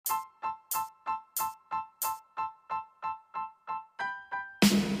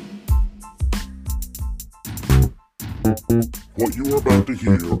What you are about to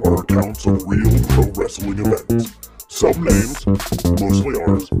hear are accounts of real pro wrestling events. Some names, mostly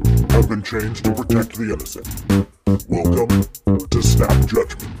ours, have been changed to protect the innocent. Welcome to Snap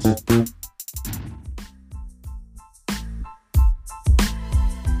Judgments.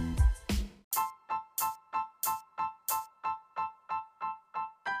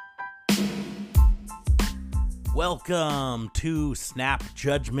 Welcome to Snap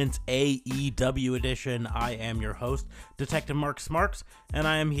Judgments AEW edition. I am your host, Detective Mark Smarks, and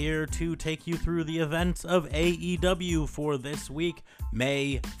I am here to take you through the events of AEW for this week,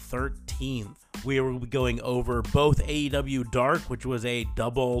 May 13th. We will be going over both AEW Dark, which was a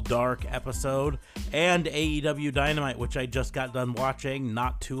double Dark episode, and AEW Dynamite, which I just got done watching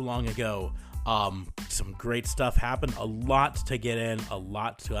not too long ago. Some great stuff happened, a lot to get in, a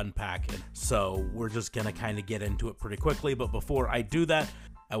lot to unpack, and so we're just gonna kind of get into it pretty quickly. But before I do that,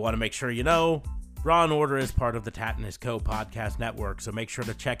 I want to make sure you know Raw and Order is part of the Tatnus Co. podcast network, so make sure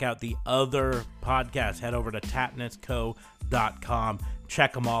to check out the other podcasts. Head over to tatnusco.com,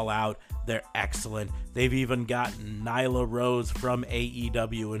 check them all out. They're excellent. They've even got Nyla Rose from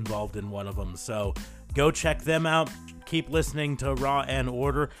AEW involved in one of them, so go check them out. Keep listening to Raw and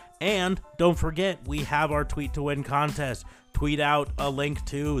Order, and don't forget, we have our Tweet to Win contest. Tweet out a link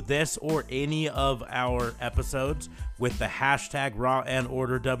to this or any of our episodes with the hashtag Raw and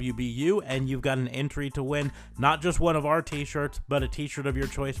Order WBU, and you've got an entry to win not just one of our t-shirts, but a t-shirt of your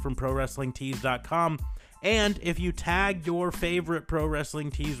choice from ProWrestlingTees.com. And if you tag your favorite Pro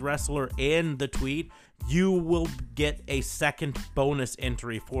Wrestling Tees wrestler in the tweet, you will get a second bonus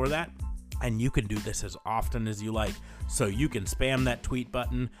entry for that. And you can do this as often as you like. So you can spam that tweet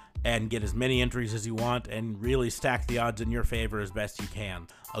button and get as many entries as you want and really stack the odds in your favor as best you can.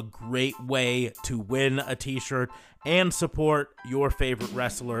 A great way to win a t-shirt and support your favorite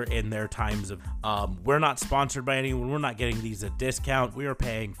wrestler in their times of... we're not sponsored by anyone. We're not getting these at discount. We are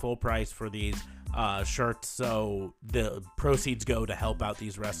paying full price for these shirts, so the proceeds go to help out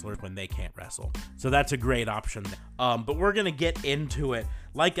these wrestlers when they can't wrestle. So that's a great option. But we're gonna get into it.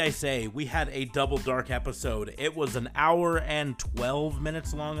 Like I say, we had a double Dark episode. It was an hour and 12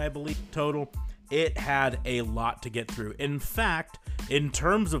 minutes long, I believe, total. It had a lot to get through. In fact, in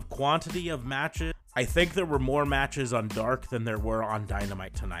terms of quantity of matches, I think there were more matches on Dark than there were on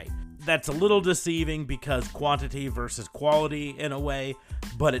Dynamite tonight. That's a little deceiving because quantity versus quality in a way,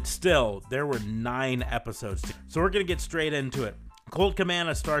 but it's still, there were 9 episodes. So we're going to get straight into it. Colt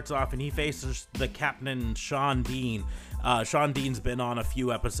Cabana starts off and he faces the Captain Sean Dean. Sean Dean's been on a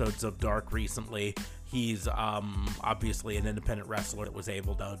few episodes of Dark recently. He's obviously an independent wrestler that was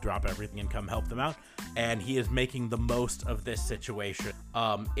able to drop everything and come help them out, and he is making the most of this situation.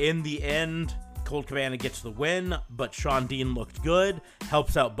 In the end, Colt Cabana gets the win, but Sean Dean looked good,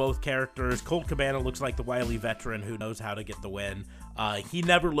 helps out both characters. Colt Cabana looks like the wily veteran who knows how to get the win. He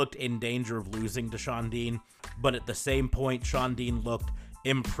never looked in danger of losing to Sean Dean, but at the same point, Sean Dean looked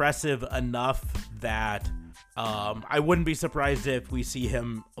impressive enough that I wouldn't be surprised if we see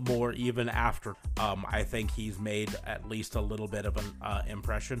him more even after. I think he's made at least a little bit of an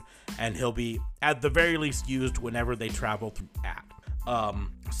impression, and he'll be at the very least used whenever they travel through at.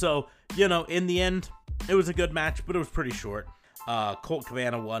 So, you know, in the end, it was a good match, but it was pretty short. Colt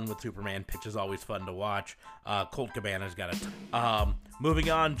Cabana won with Superman pitch is always fun to watch. Colt Cabana's got a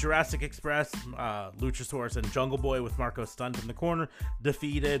moving on, Jurassic Express, Luchasaurus and Jungle Boy with Marco Stunt in the corner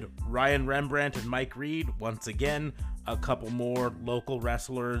defeated Ryan Rembrandt and Mike Reed. Once again, a couple more local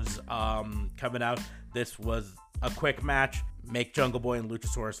wrestlers coming out. This was a quick match. Make Jungle Boy and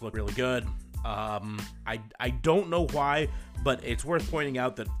Luchasaurus look really good. I don't know why, but it's worth pointing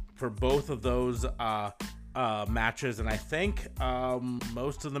out that for both of those matches, and I think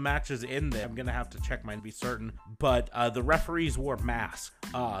most of the matches in there, I'm gonna have to check mine to be certain, but the referees wore masks.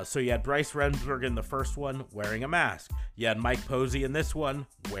 So you had Bryce Remsburg in the first one wearing a mask. You had Mike Posey in this one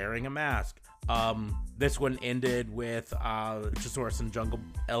wearing a mask. This one ended with Luchasaurus and Jungle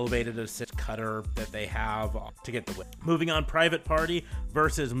elevated assist cutter that they have to get the win. Moving on, Private Party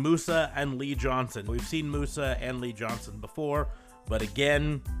versus Musa and Lee Johnson. We've seen Musa and Lee Johnson before, but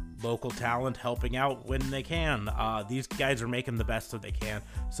again, local talent helping out when they can. These guys are making the best of they can,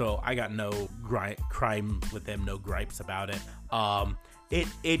 so I got no crime with them, no gripes about it.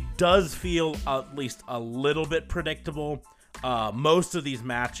 It does feel at least a little bit predictable. Most of these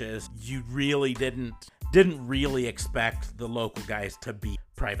matches, you really didn't really expect the local guys to beat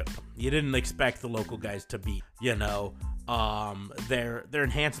Private. You didn't expect the local guys to beat, their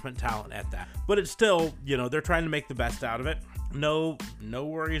enhancement talent at that. But it's still, they're trying to make the best out of it. No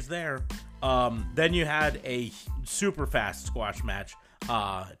worries there. Then you had a super fast squash match.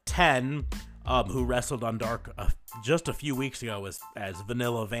 10 who wrestled on Dark just a few weeks ago as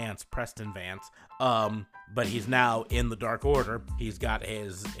Vanilla Vance, Preston Vance. But he's now in the Dark Order. He's got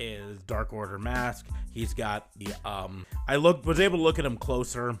his Dark Order mask. He's got the I was able to look at him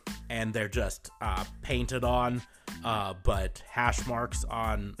closer, and they're just painted on, but hash marks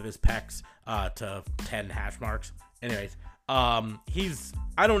on his pecs to 10 hash marks. Anyways,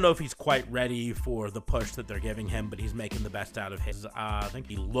 I don't know if he's quite ready for the push that they're giving him, but he's making the best out of his. I think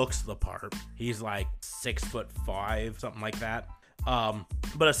he looks the part. He's like 6'5", something like that.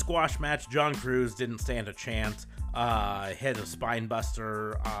 But a squash match, John Cruz didn't stand a chance. Hit a spine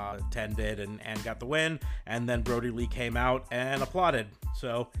buster, tended and got the win. And then Brody Lee came out and applauded.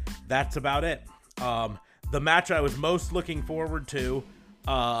 So that's about it. The match I was most looking forward to,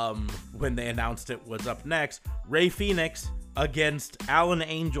 when they announced it, was up next. Rey Fenix against Alan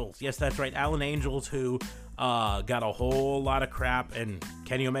Angels. Yes, that's right. Alan Angels, who got a whole lot of crap, and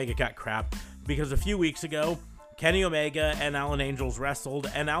Kenny Omega got crap because a few weeks ago, Kenny Omega and Alan Angels wrestled,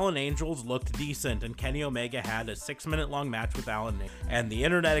 and Alan Angels looked decent, and Kenny Omega had a 6-minute-long match with Alan, and the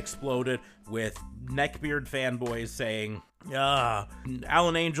internet exploded with neckbeard fanboys saying,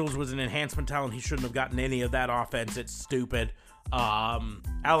 Alan Angels was an enhancement talent. He shouldn't have gotten any of that offense. It's stupid.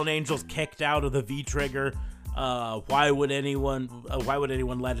 Alan Angels kicked out of the V-Trigger. Why would anyone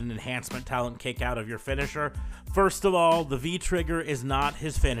let an enhancement talent kick out of your finisher? First of all, the V-Trigger is not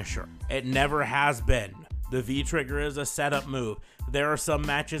his finisher. It never has been. The V-Trigger is a setup move. There are some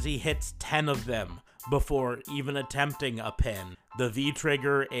matches he hits 10 of them before even attempting a pin. The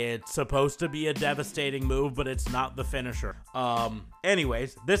V-Trigger, it's supposed to be a devastating move, but it's not the finisher.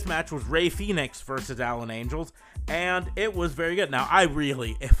 Anyways, this match was Rey Fenix versus Alan Angels, and it was very good. Now,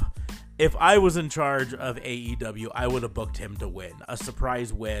 if I was in charge of AEW, I would have booked him to win. A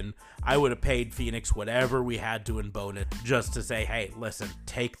surprise win. I would have paid Phoenix whatever we had to in bonus just to say, hey, listen,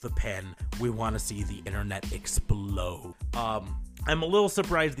 take the pin. We want to see the internet explode. I'm a little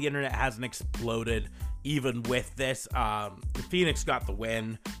surprised the internet hasn't exploded even with this. Phoenix got the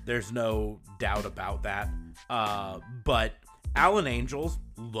win. There's no doubt about that. But Alan Angels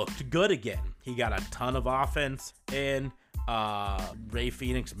looked good again. He got a ton of offense in. Rey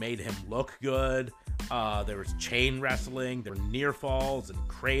Fenix made him look good. There was chain wrestling, there were near falls and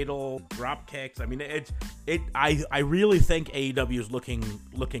cradle drop kicks. I mean, I really think AEW is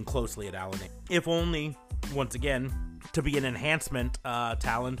looking closely at Alan, if only once again to be an enhancement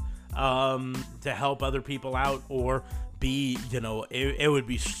talent, to help other people out, or be, it would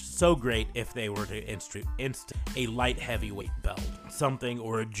be so great if they were to insert a light heavyweight belt, something,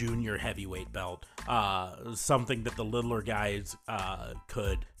 or a junior heavyweight belt, something that the littler guys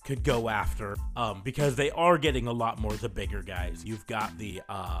could go after, because they are getting a lot more the bigger guys. You've got the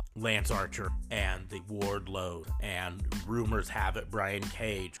Lance Archer and the Wardlow, and rumors have it Brian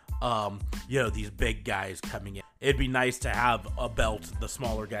Cage. These big guys coming in. It'd be nice to have a belt the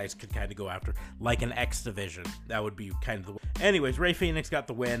smaller guys could kind of go after, like an X division. That would be kind of the way. Anyways, Rey Fenix got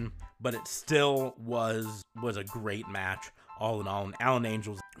the win, but it still was a great match, all in all. And Alan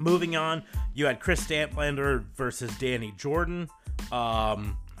Angels. Moving on, you had Chris Statlander versus Danny Jordan.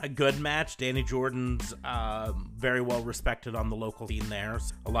 A good match. Danny Jordan's very well respected on the local scene there.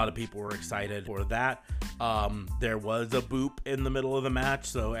 So a lot of people were excited for that. There was a boop in the middle of the match,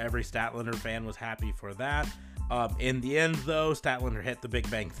 so every Statlander fan was happy for that. In the end, though, Statlander hit the Big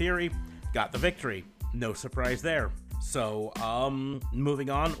Bang Theory, got the victory. No surprise there. So, moving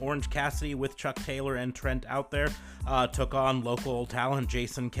on, Orange Cassidy with Chuck Taylor and Trent out there took on local talent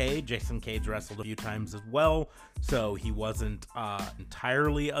Jason Cage. Jason Cage wrestled a few times as well, so he wasn't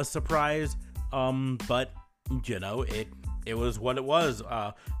entirely a surprise, but, it was what it was.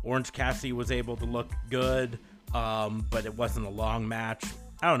 Orange Cassidy was able to look good, but it wasn't a long match.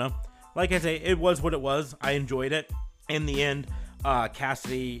 I don't know. Like I say, it was what it was. I enjoyed it. In the end, Orange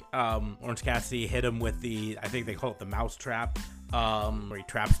Cassidy hit him with I think they call it the mouse trap, where he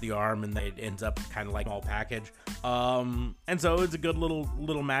traps the arm and it ends up kind of like an all package. And so it's a good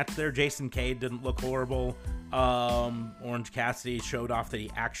little match there. Jason Cage didn't look horrible. Orange Cassidy showed off that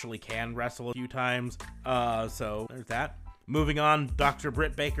he actually can wrestle a few times. So there's that. Moving on, Dr.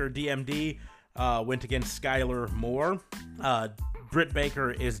 Britt Baker, DMD, went against Skylar Moore. Britt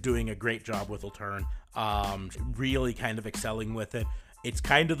Baker is doing a great job with Heel Turn. Really kind of excelling with it. It's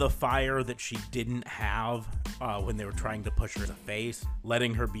kind of the fire that she didn't have when they were trying to push her to face.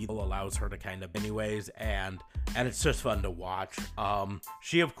 Letting her be allows her to kind of anyways, and it's just fun to watch.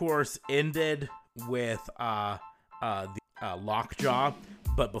 She, of course, ended with the Lockjaw,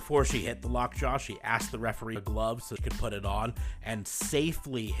 but before she hit the lockjaw, she asked the referee a glove so she could put it on and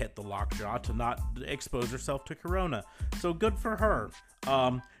safely hit the lockjaw to not expose herself to corona. So good for her.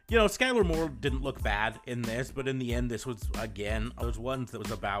 Skylar Moore didn't look bad in this, but in the end, this was, again, those ones that was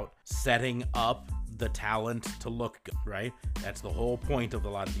about setting up the talent to look good, right? That's the whole point of a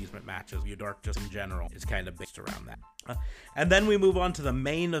lot of these matches. Dark, just in general, is kind of based around that. And then we move on to the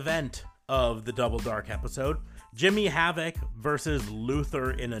main event of the Double Dark episode. Jimmy Havoc versus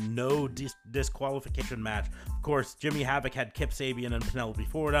Luther in a no disqualification match. Of course, Jimmy Havoc had Kip Sabian and Penelope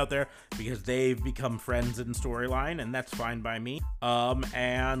Ford out there because they've become friends in storyline, and that's fine by me.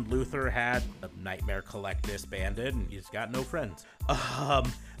 And Luther had Nightmare Collect disbanded, and he's got no friends.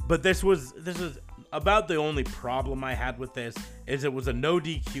 But this was about the only problem I had with this is it was a no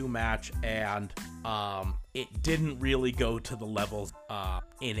DQ match, and it didn't really go to the levels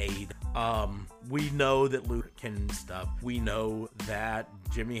in AEW. We know that Luke can stuff. We know that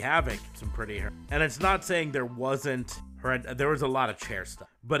Jimmy Havoc some pretty hair. And it's not saying there wasn't there was a lot of chair stuff,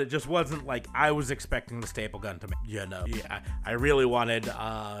 but it just wasn't like I was expecting the staple gun to make, Yeah, I really wanted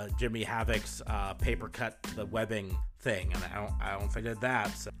Jimmy Havoc's paper cut the webbing thing, and I don't think I did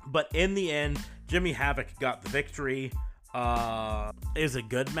that. So. But in the end, Jimmy Havoc got the victory. It was a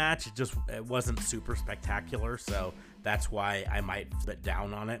good match. It wasn't super spectacular, so that's why I might bit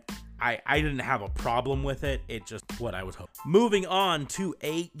down on it. I didn't have a problem with it. It just what I was hoping. Moving on to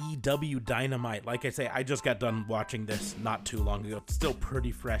AEW Dynamite. Like I say, I just got done watching this not too long ago. It's still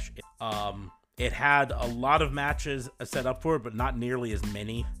pretty fresh. It had a lot of matches set up for it, but not nearly as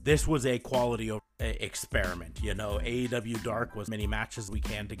many. This was a quality experiment. AEW Dark was many matches we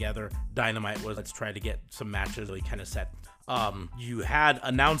can together. Dynamite was let's try to get some matches really kind of set. You had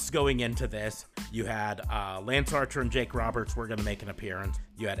announced going into this, you had Lance Archer and Jake Roberts were going to make an appearance.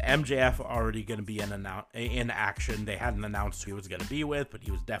 You had MJF already going to be in action. They hadn't announced who he was going to be with, but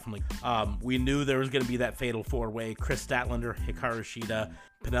he was definitely. We knew there was going to be that fatal four-way: Chris Statlander, Hikaru Shida,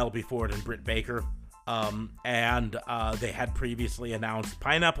 Penelope Ford, and Britt Baker. And they had previously announced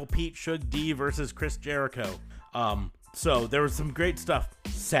Pineapple Pete, Shug D versus Chris Jericho. So there was some great stuff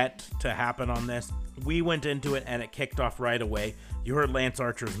set to happen on this. We went into it and it kicked off right away. You heard Lance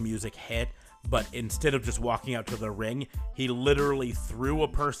Archer's music hit, but instead of just walking out to the ring, he literally threw a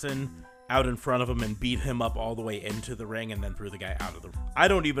person out in front of him and beat him up all the way into the ring and then threw the guy out of the ring. I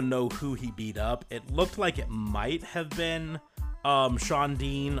don't even know who he beat up. It looked like it might have been Sean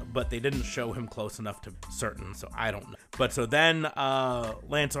Dean, but they didn't show him close enough to certain, so I don't know. But so then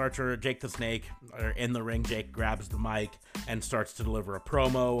Lance Archer, Jake the Snake are in the ring. Jake grabs the mic and starts to deliver a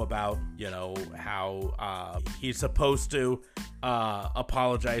promo about how he's supposed to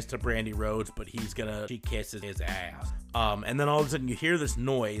apologize to Brandy Rhodes, but she kisses his ass. And then all of a sudden you hear this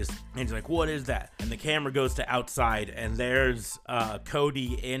noise and he's like, what is that? And the camera goes to outside and there's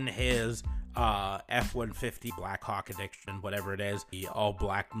Cody in his F-150 Black Hawk Addiction, whatever it is, the all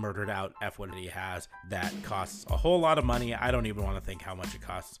black murdered out F-1 that he has that costs a whole lot of money. I don't even want to think how much it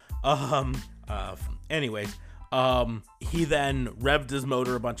costs. Anyways, he then revved his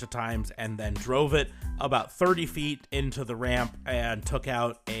motor a bunch of times and then drove it about 30 feet into the ramp and took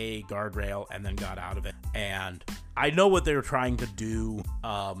out a guardrail and then got out of it. And I know what they were trying to do.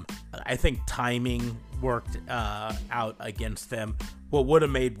 I think timing worked out against them. What would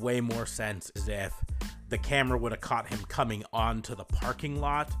have made way more sense is if the camera would have caught him coming onto the parking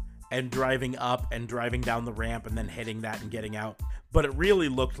lot and driving up and driving down the ramp and then hitting that and getting out. But it really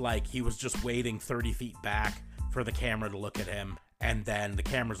looked like he was just waiting 30 feet back for the camera to look at him. And then the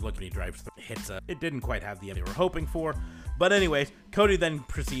camera's looking, he drives, it didn't quite have the end they were hoping for. But anyways, Cody then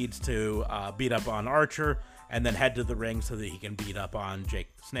proceeds to beat up on Archer and then head to the ring so that he can beat up on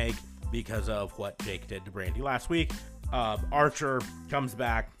Jake the Snake because of what Jake did to Brandy last week. Archer comes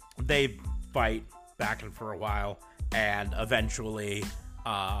back, they fight back and for a while, and eventually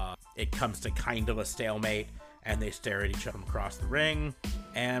it comes to kind of a stalemate, and they stare at each other across the ring,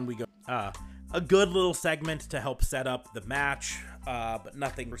 and we go a good little segment to help set up the match, but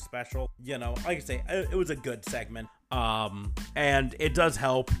nothing special. Like I say, it was a good segment, and it does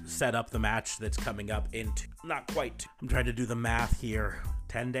help set up the match that's coming up into, not quite, I'm trying to do the math here,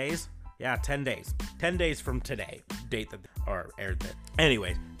 10 days? Yeah, 10 days. 10 days from today, date that, or aired that.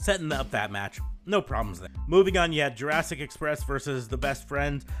 Anyways, setting up that match, no problems there. Moving on, you had Jurassic Express versus the Best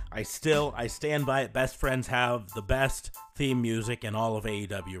Friends. I stand by it. Best Friends have the best theme music in all of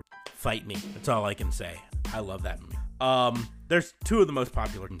AEW. Fight me. That's all I can say. I love that movie. There's two of the most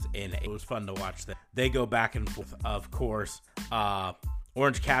popular ones in it. It was fun to watch them. They go back and forth, of course.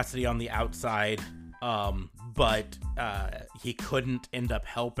 Orange Cassidy on the outside, but he couldn't end up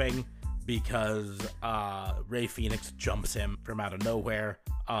helping because Rey Fenix jumps him from out of nowhere.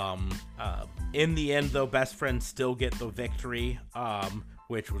 In the end, though, Best Friends still get the victory,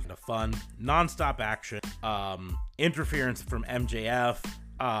 which was fun. Non-stop action. Interference from MJF.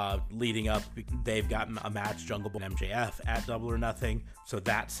 Leading up, they've gotten a match, Jungle Boy and MJF, at Double or Nothing, so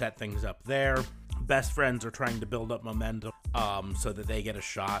that set things up there. Best Friends are trying to build up momentum so that they get a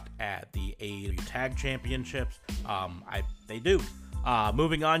shot at the AEW Tag Championships. They do.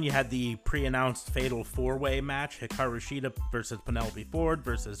 Moving on, you had the pre-announced Fatal 4-Way match, Hikaru Shida versus Penelope Ford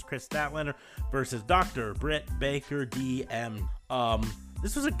versus Chris Statlander versus Dr. Britt Baker DM.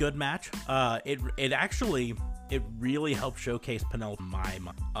 This was a good match. It really helped showcase Penelope.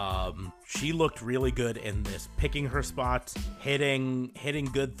 She looked really good in this, picking her spots, hitting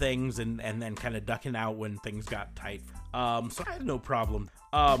good things, and then kind of ducking out when things got tight. So I had no problem.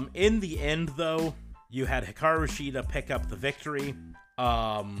 In the end, though, you had Hikaru Shida pick up the victory.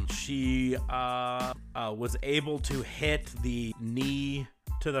 She was able to hit the knee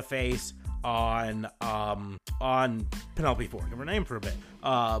to the face on Penelope Ford. Give her name for a bit.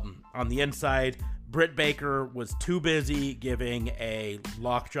 On the inside, Britt Baker was too busy giving a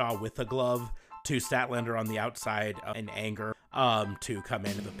lockjaw with a glove to Statlander on the outside in anger to come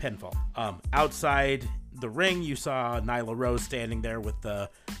into the pinfall. Outside the ring, you saw Nyla Rose standing there with the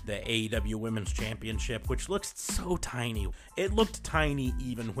AEW Women's Championship, which looks so tiny. It looked tiny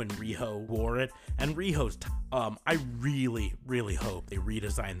even when Riho wore it, and Riho's I really, really hope they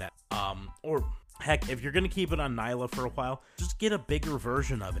redesign that. Or heck, if you're gonna keep it on Nyla for a while, just get a bigger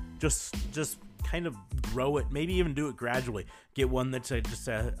version of it. Just kind of grow it, maybe even do it gradually. Get one that's just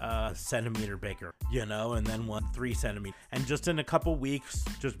a centimeter bigger, and then one 3 centimeters. And just in a couple weeks,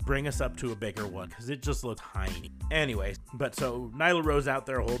 just bring us up to a bigger one, because it just looks tiny. Anyways, but so Nyla Rose out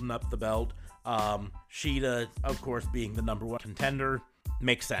there holding up the belt. Shida, of course, being the number 1 contender.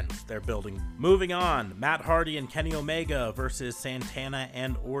 Makes sense. They're building. Moving on, Matt Hardy and Kenny Omega versus Santana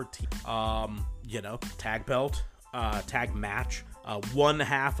and Ortiz. Tag belt, tag match. One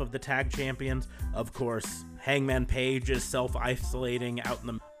half of the tag champions, of course, Hangman Page is self-isolating out in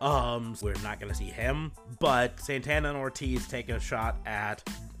the we're not gonna see him, but Santana and Ortiz take a shot at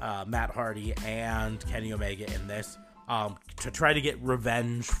Matt Hardy and Kenny Omega in this to try to get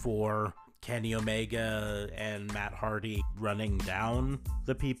revenge for Kenny Omega and Matt Hardy running down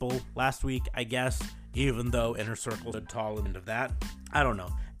the people last week, I guess, even though Inner Circle stood tall at the end of that. I don't know.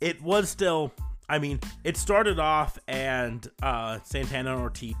 It was still, it started off and Santana and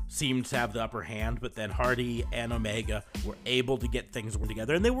Ortiz seemed to have the upper hand, but then Hardy and Omega were able to get things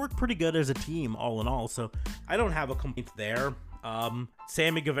together, and they worked pretty good as a team all in all, so I don't have a complaint there.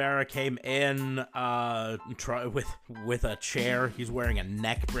 Sammy Guevara came in with a chair. He's wearing a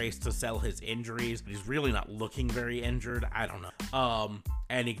neck brace to sell his injuries, but he's really not looking very injured. I don't know.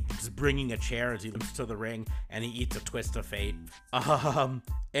 And he's bringing a chair as he comes to the ring, and he eats a twist of fate.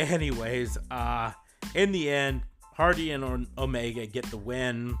 Anyways, in the end, Hardy and Omega get the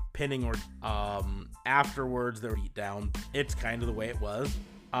win, pinning or afterwards they're beat down. It's kind of the way it was.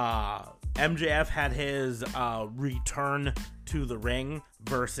 MJF had his return to the ring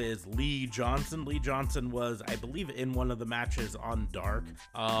versus Lee Johnson. Lee Johnson was, I believe, in one of the matches on Dark.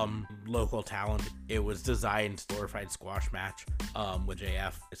 Local talent. It was designed as a glorified squash match with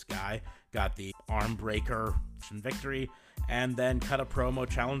JF. This guy got the arm breaker victory and then cut a promo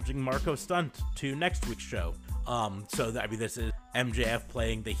challenging Marco Stunt to next week's show. This is MJF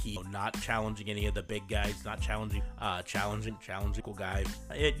playing the heel, not challenging any of the big guys, not challenging cool guy.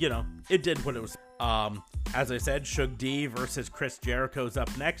 It did what it was. As I said, Shug D versus Chris Jericho's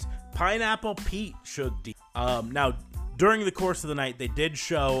up next. Pineapple Pete, Shug D. Now, during the course of the night, they did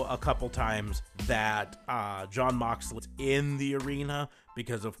show a couple times that Jon Moxley was in the arena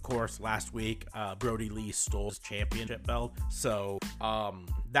because, of course, last week Brody Lee stole his championship belt. So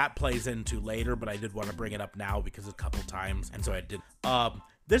that plays into later, but I did want to bring it up now because a couple times, and so I did.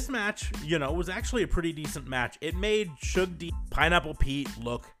 This match, was actually a pretty decent match. It made Shug D, Pineapple Pete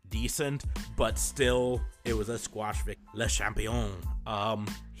look decent, but still, it was a squash victory. Le Champion.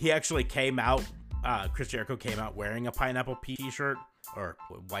 He actually came out. Chris Jericho came out wearing a Pineapple Pete t-shirt or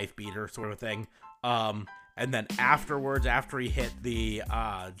wife beater sort of thing. And then afterwards, after he hit the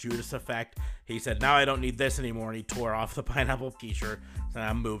Judas effect, he said, "Now I don't need this anymore," and he tore off the Pineapple t-shirt. So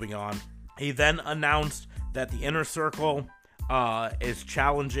I'm moving on. He then announced that the Inner Circle is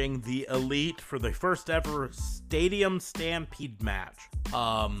challenging the Elite for the first ever Stadium Stampede match.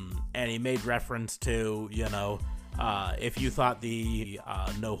 And he made reference to, If you thought the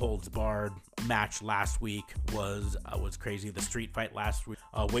no holds barred match last week was crazy, the street fight last week,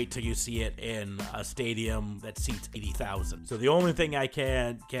 wait till you see it in a stadium that seats 80,000. So the only thing I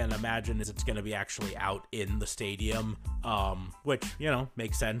can imagine is it's going to be actually out in the stadium, which,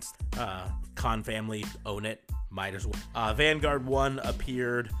 makes sense. Khan family own it, might as well. Vanguard 1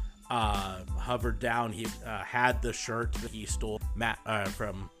 appeared, hovered down. He had the shirt that he stole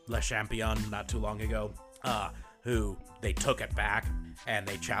from Le Champion not too long ago, who they took it back and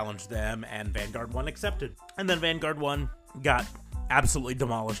they challenged them, and Vanguard 1 accepted. And then Vanguard 1 got absolutely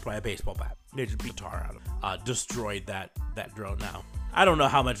demolished by a baseball bat. They just beat tar out of it. Destroyed that drone. Now, I don't know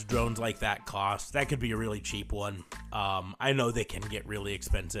how much drones like that cost. That could be a really cheap one. I know they can get really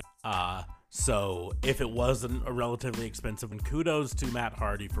expensive. So if it wasn't a relatively expensive one, kudos to Matt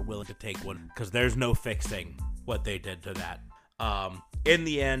Hardy for willing to take one, because there's no fixing what they did to that. In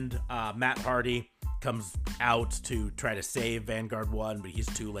the end, Matt Hardy comes out to try to save Vanguard 1, but he's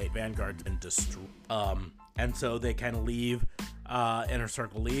too late. Vanguard's been destroyed. And so they kind of leave, Inner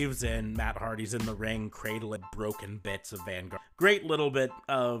Circle leaves, and Matt Hardy's in the ring cradling broken bits of Vanguard. Great little bit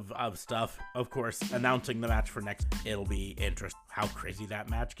of stuff. Of course, announcing the match for next, it'll be interesting how crazy that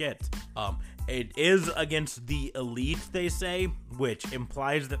match gets. It is against the Elite, they say, which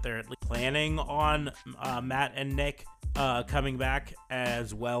implies that they're at least planning on Matt and Nick coming back,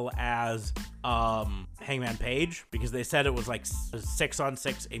 as well as Hangman Page, because they said it was like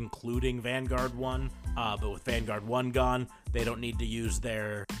 6-on-6 including Vanguard 1, but with Vanguard 1 gone, they don't need to use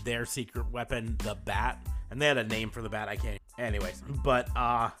their secret weapon, the bat, and they had a name for the bat, I can't. Anyways, but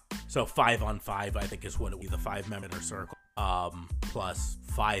so 5-on-5 I think is what it would be, the 5-member Inner Circle, plus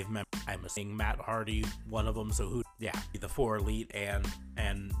 5 members. I'm assuming Matt Hardy, one of them, so who? Yeah, the 4 Elite and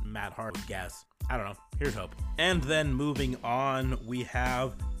Matt Hardy, I guess. I don't know. Here's hope. And then moving on, we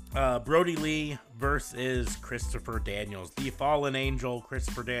have Brody Lee versus Christopher Daniels, the Fallen Angel,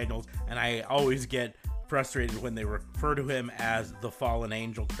 Christopher Daniels. And I always get frustrated when they refer to him as the Fallen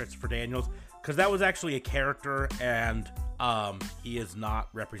Angel, Christopher Daniels, because that was actually a character, and he is not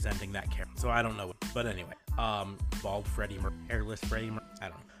representing that character. So I don't know. But anyway, bald Freddie Mercury, hairless Freddie Mercury, I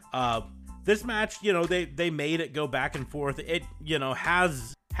don't know. This match, they made it go back and forth. It,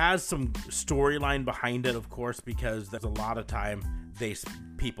 has some storyline behind it, of course, because there's a lot of time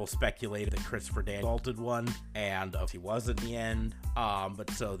people speculated that Christopher Daniels assaulted one, and he was in the end. But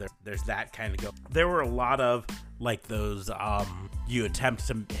so there's that kind of go. There were a lot of like those you attempt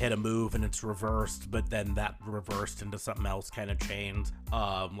to hit a move and it's reversed, but then that reversed into something else kind of changed.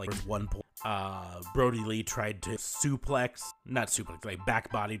 Like there's one point Brody Lee tried to like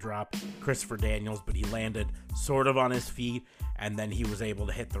back body drop Christopher Daniels, but he landed sort of on his feet, and then he was able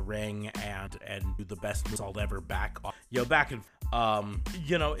to hit the ring and do the best result ever back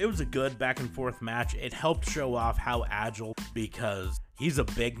and it was a good back and forth match. It helped show off how agile, because he's a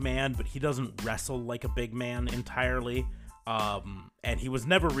big man, but he doesn't wrestle like a big man entirely. And he was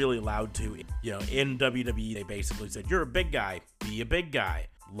never really allowed to. In WWE, they basically said, you're a big guy, be a big guy,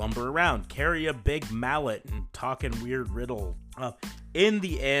 lumber around, carry a big mallet, and talking weird riddle. In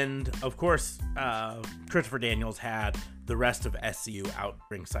the end, of course, Christopher Daniels had the rest of SCU out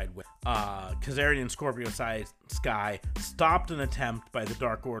ringside with Kazarian and Scorpio Sky stopped an attempt by the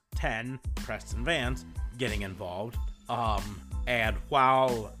Dark Order 10, Preston Vance, getting involved. And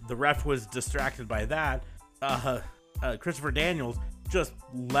while the ref was distracted by that, Christopher Daniels just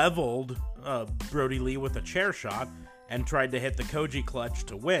leveled Brody Lee with a chair shot and tried to hit the Koji clutch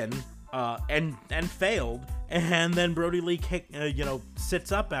to win, and failed. And then Brody Lee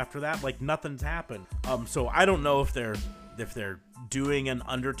sits up after that like nothing's happened. So I don't know if they're doing an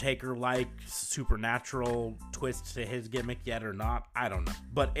Undertaker-like supernatural twist to his gimmick yet or not. I don't know.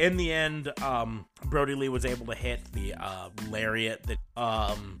 But in the end, Brody Lee was able to hit the lariat that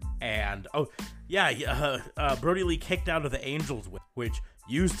Brody Lee kicked out of the Angels Whip, which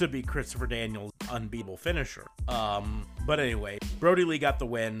used to be Christopher Daniels' unbeatable finisher. But anyway, Brody Lee got the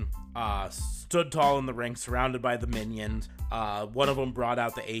win, stood tall in the ring, surrounded by the minions. One of them brought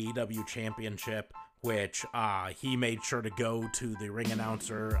out the AEW championship, which he made sure to go to the ring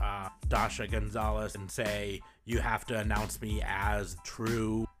announcer, Dasha Gonzalez, and say, you have to announce me as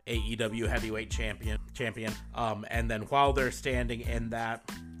true AEW heavyweight champion. And then while they're standing in that,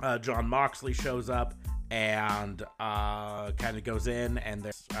 Jon Moxley shows up and kind of goes in, and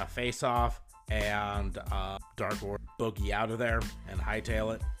there's a face-off, and Dark Order boogie out of there and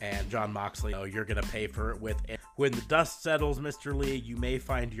hightail it, and Jon Moxley, you're gonna pay for it with it. When the dust settles, Mr. Lee, you may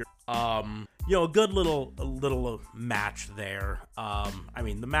find your a good little match there. I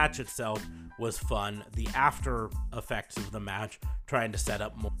mean, the match itself was fun. The after effects of the match, trying to set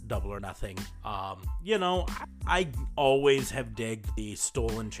up more Double or Nothing. I always have digged the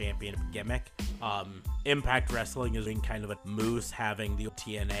stolen champion gimmick. Impact Wrestling is being kind of a Moose having the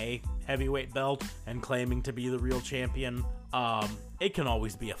TNA heavyweight belt and claiming to be the real champion. It can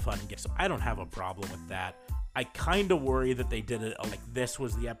always be a fun game, so I don't have a problem with that. I kind of worry that they did it like this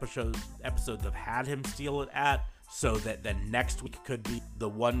was the episode that had him steal it at, so that then next week could be the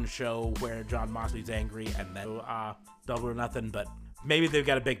one show where Jon Moxley's angry and then Double or Nothing, but maybe they've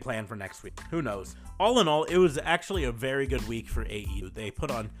got a big plan for next week. Who knows? All in all, it was actually a very good week for AEW. They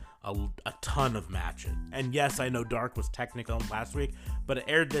put on a ton of matches. And yes, I know Dark was technical last week, but it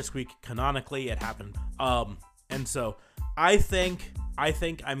aired this week canonically. It happened. And so I think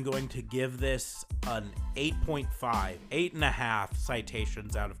I'm going to give this an 8.5, 8.5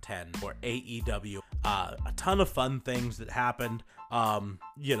 citations out of 10 for AEW. A ton of fun things that happened.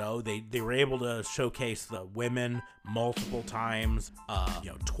 They were able to showcase the women multiple times,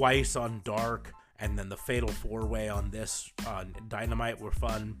 twice on Dark, and then the Fatal 4-Way on this Dynamite were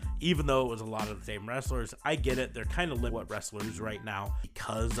fun. Even though it was a lot of the same wrestlers, I get it. They're kind of limited wrestlers right now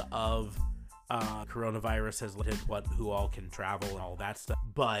because of coronavirus has limited who all can travel and all that stuff.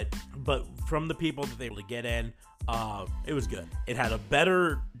 But from the people that they were able to get in, it was good. It had a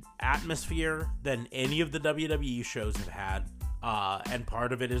better atmosphere than any of the WWE shows have had. And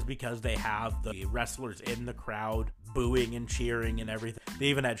part of it is because they have the wrestlers in the crowd booing and cheering and everything. They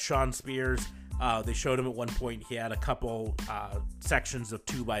even had Sean Spears. They showed him at one point. He had a couple sections of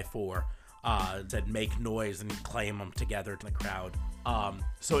 2x4 that make noise and claim them together to the crowd.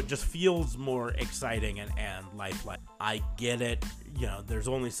 So it just feels more exciting and lifelike. I get it. There's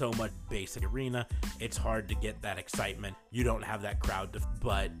only so much basic arena. It's hard to get that excitement. You don't have that crowd.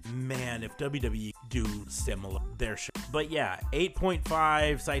 But man, if WWE do similar, their shit. But yeah,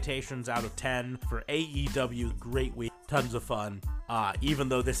 8.5 citations out of 10 for AEW. Great week. Tons of fun. Even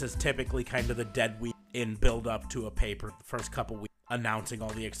though this is typically kind of the dead week in build up to a paper, the first couple weeks announcing all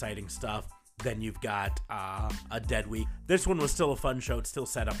the exciting stuff. Then you've got a dead week. This one was still a fun show. It still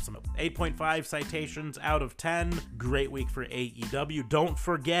set up some 8.5 citations out of 10. Great week for AEW. Don't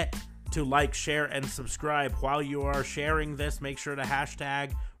forget to like, share, and subscribe. While you are sharing this, make sure to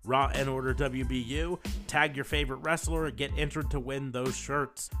hashtag Raw and Order WBU. Tag your favorite wrestler. Get entered to win those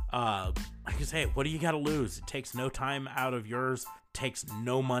shirts. Like I say, what do you got to lose? It takes no time out of yours. Takes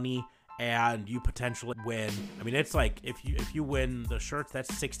no money. And you potentially win. I mean, it's like if you win the shirts, that's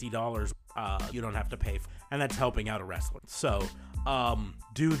 $60. You don't have to pay for, and that's helping out a wrestler. So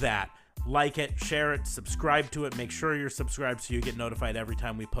do that. Like it, share it, subscribe to it. Make sure you're subscribed so you get notified every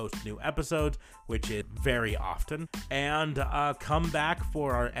time we post new episodes, which is very often. And come back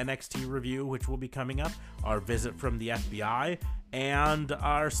for our NXT review, which will be coming up, our visit from the FBI, and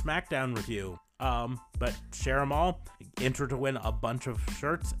our SmackDown review. But share them all, enter to win a bunch of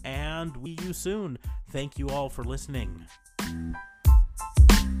shirts, and we see you soon. Thank you all for listening.